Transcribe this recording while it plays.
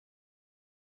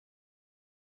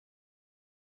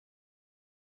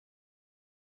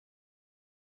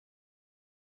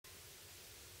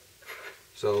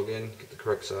So again, get the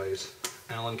correct size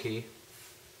Allen key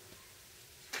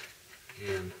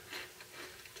and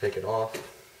take it off.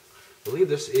 I believe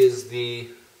this is the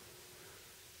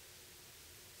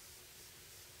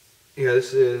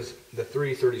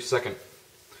 3/32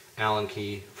 Allen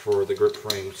key for the grip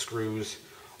frame screws,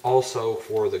 also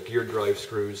for the gear drive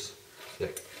screws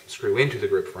that screw into the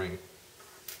grip frame.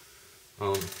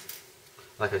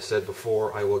 Like I said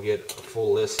before, I will get a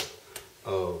full list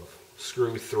of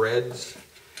screw threads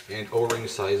and O-ring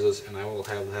sizes, and I will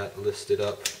have that listed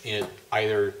up in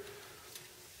either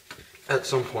at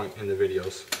some point in the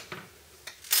videos.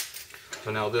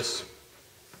 So now this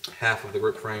half of the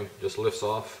grip frame just lifts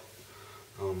off.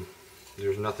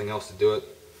 There's nothing else to do it.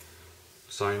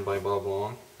 Signed by Bob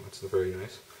Long. That's very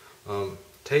nice.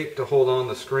 Tape to hold on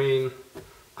the screen.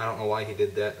 I don't know why he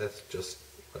did that. That's just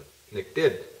what Nick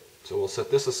did. So we'll set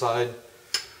this aside.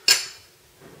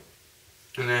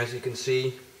 And as you can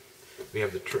see, we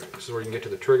have the this is where you can get to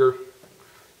the trigger,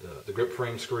 the grip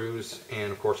frame screws,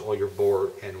 and of course all your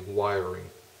board and wiring.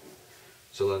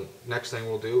 So the next thing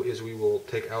we'll do is we will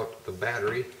take out the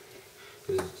battery,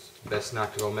 because it's best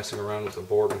not to go messing around with the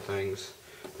board and things.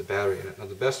 The battery in it. Now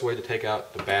the best way to take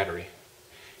out the battery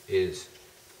is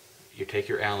you take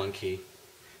your Allen key,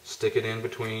 stick it in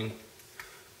between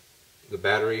the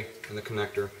battery and the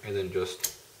connector, and then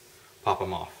just pop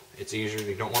them off. It's easier.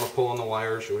 You don't want to pull on the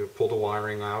wires. You'll pull the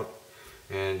wiring out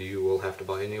and you will have to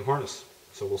buy a new harness.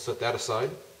 So we'll set that aside.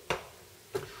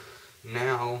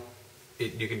 Now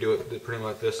you can do it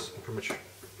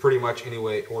pretty much any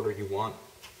way order you want.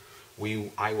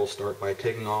 I will start by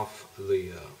taking off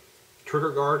the trigger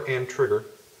guard and trigger.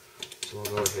 So I'll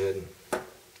go ahead and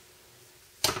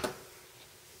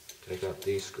take out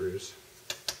these screws.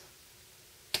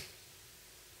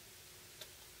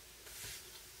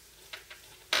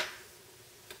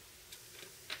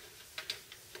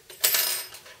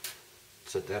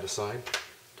 Set that aside.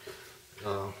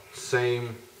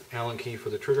 Same Allen key for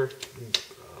the trigger.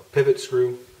 Pivot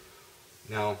screw.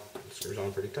 Now the screw's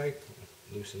on pretty tight.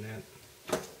 Loosen that.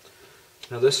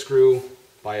 Now this screw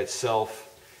by itself,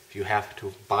 if you have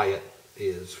to buy it,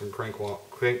 is from Crank Walk.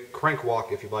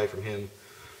 If you buy it from him,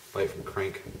 buy it from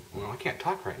Crank. Well, I can't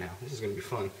talk right now. This is going to be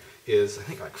fun. Is I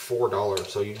think like $4.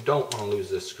 So you don't want to lose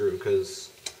this screw because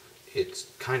it's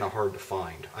kind of hard to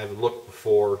find. I've looked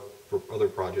before for other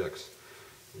projects.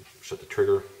 Set the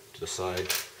trigger to the side,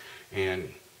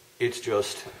 and it's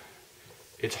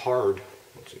hard.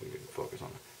 Let's see if we can focus on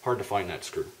it. Hard to find that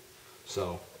screw.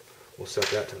 So we'll set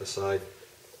that to the side.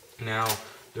 Now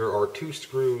there are two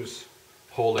screws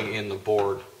holding in the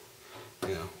board.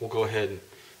 We'll go ahead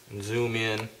and zoom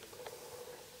in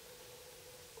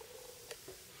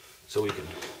so we can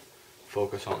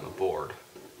focus on the board.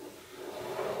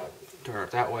 Turn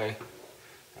it that way.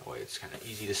 That way it's kind of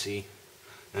easy to see.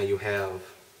 Now you have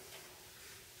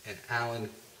an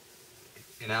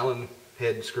Allen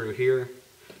head screw here,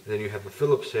 and then you have a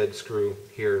Phillips head screw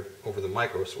here over the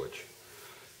micro switch.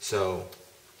 So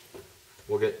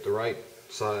we'll get the right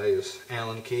size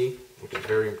Allen key, which is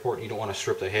very important. You don't want to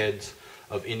strip the heads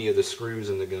of any of the screws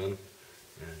in the gun,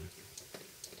 and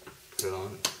put it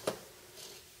on.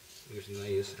 Using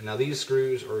these. And now these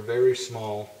screws are very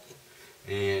small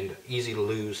and easy to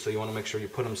lose, so you want to make sure you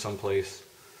put them someplace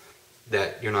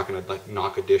that you're not going to like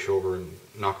knock a dish over and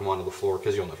knock them onto the floor,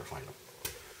 because you'll never find them.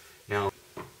 Now,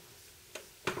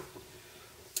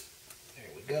 there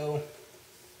we go.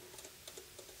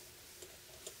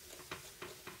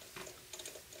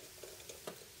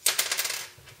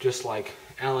 Just like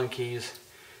Allen keys,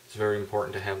 it's very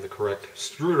important to have the correct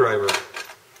screwdriver.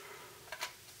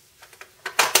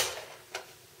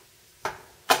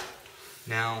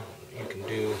 Now, you can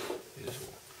do is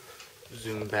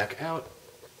zoom back out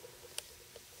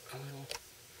a little,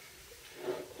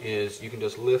 is you can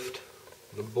just lift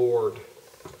the board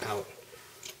out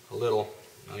a little.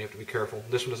 Now you have to be careful.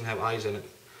 This one doesn't have eyes in it.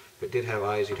 If it did have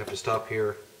eyes, you'd have to stop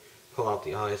here, pull out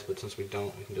the eyes, but since we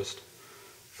don't, we can just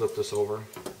flip this over,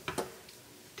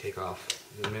 take off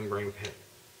the membrane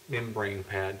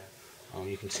pad.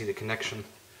 You can see the connection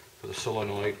for the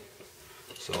solenoid.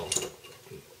 So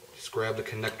just grab the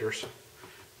connectors.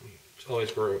 It's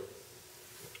always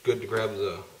good to grab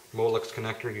the Molex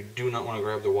connector. You do not want to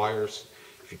grab the wires.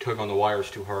 If you tug on the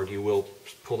wires too hard, you will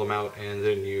pull them out, and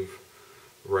then you've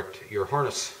wrecked your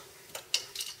harness.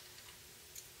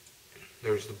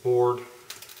 There's the board.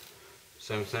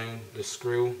 Same thing, this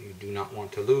screw you do not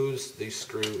want to lose. This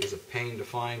screw is a pain to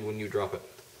find when you drop it.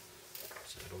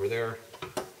 Set it over there.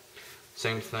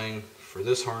 Same thing for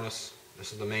this harness.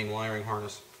 This is the main wiring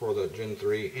harness for the Gen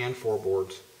 3 and 4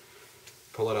 boards.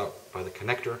 Pull it out by the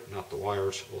connector, not the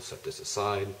wires. We'll set this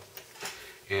aside.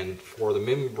 And for the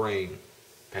membrane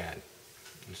pad,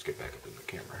 let's get back up in the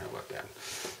camera. How about that?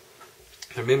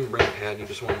 The membrane pad, you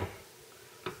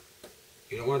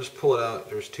don't want to just pull it out.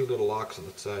 There's two little locks on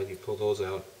the side. You pull those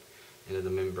out, and then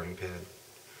the membrane pad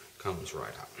comes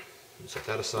right out. And set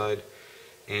that aside,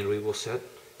 and we will set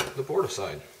the board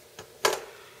aside.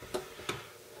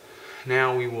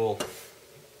 Now we will,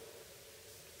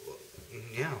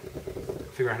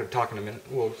 figure out how to talk in a minute.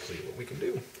 We'll see what we can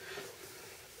do.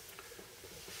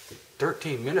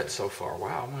 13 minutes so far.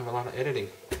 Wow, I'm going to have a lot of editing.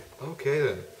 Okay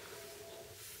then.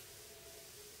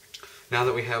 Now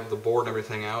that we have the board and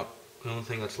everything out, the only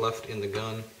thing that's left in the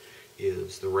gun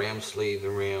is the ram sleeve, the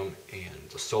ram, and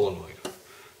the solenoid.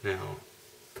 Now,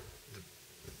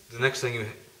 the next thing you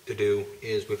have to do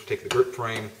is we have to take the grip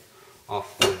frame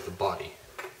off of the body.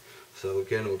 So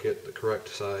again, we'll get the correct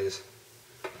size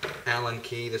Allen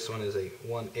key. This one is a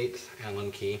 1/8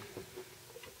 Allen key.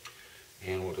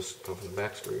 And we'll just open the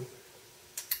back screw.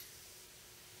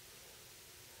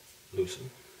 Loosen.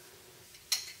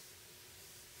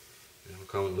 And we'll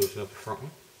come and loosen up the front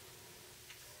one.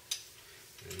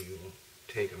 And you will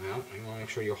take them out. You want to make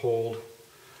sure you hold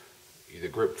the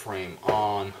grip frame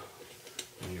on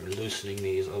when you're loosening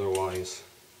these, otherwise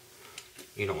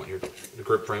you don't want the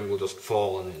grip frame will just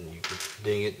fall and then you can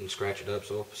ding it and scratch it up.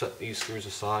 So set these screws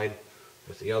aside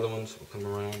with the other ones. We'll come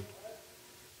around,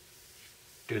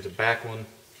 do the back one.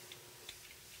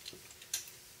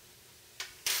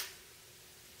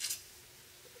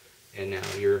 And now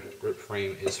your grip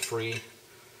frame is free.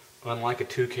 Unlike a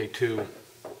 2K2,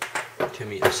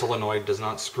 the solenoid does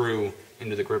not screw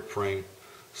into the grip frame,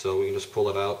 so we can just pull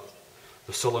it out.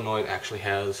 The solenoid actually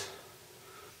has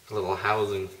a little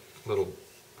housing, little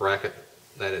bracket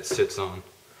that it sits on.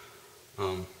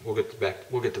 We'll get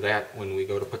to that when we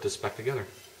go to put this back together.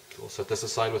 So we'll set this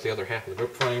aside with the other half of the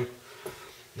grip frame.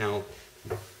 Now,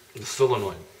 the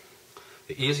solenoid.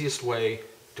 The easiest way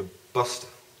to bust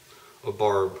a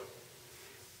barb,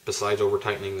 besides over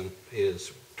tightening them,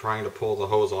 is trying to pull the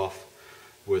hose off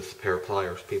with a pair of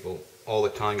pliers. People all the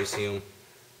time, you see them.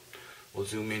 We'll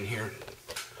zoom in here.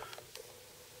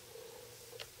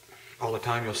 All the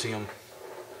time you'll see them.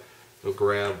 They'll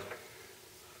grab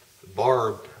the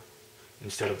barb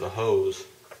instead of the hose.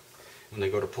 When they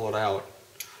go to pull it out,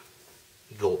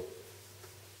 they'll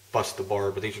bust the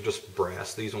barb, but these are just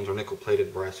brass. These ones are nickel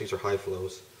plated brass. These are high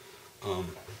flows.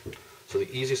 So the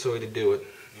easiest way to do it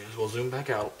is, we'll zoom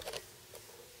back out,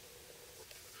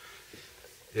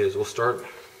 is we'll start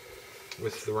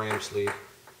with the ram sleeve.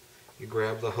 You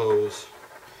grab the hose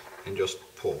and just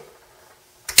pull.